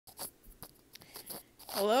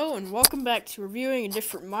Hello and welcome back to reviewing a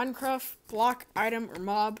different Minecraft block, item, or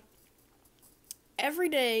mob every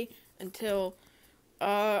day until,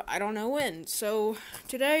 I don't know when. So,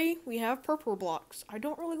 today we have purple blocks. I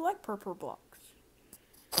don't really like purple blocks.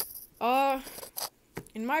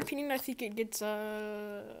 In my opinion, I think it gets,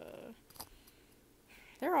 they're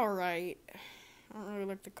alright. I don't really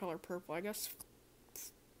like the color purple. I guess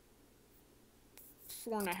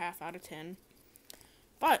 4.5 out of 10.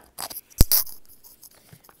 But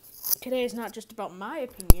today is not just about my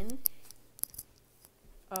opinion.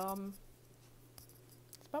 It's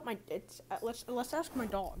about my. Let's ask my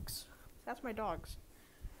dogs. That's my dogs.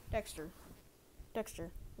 Dexter,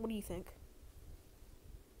 what do you think?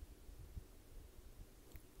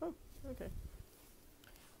 Oh, okay.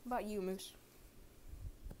 What about you, Moose?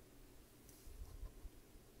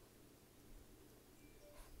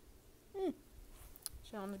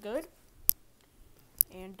 Sounds good.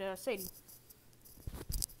 And Sadie.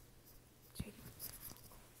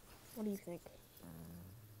 What do you think?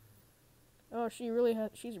 Oh, she's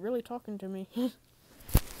really talking to me.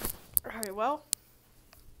 Alright, well,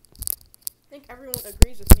 I think everyone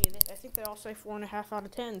agrees with me, and I think they all say 4.5 out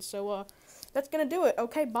of 10, so, that's gonna do it.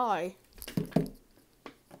 Okay, bye.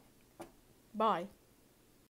 Bye.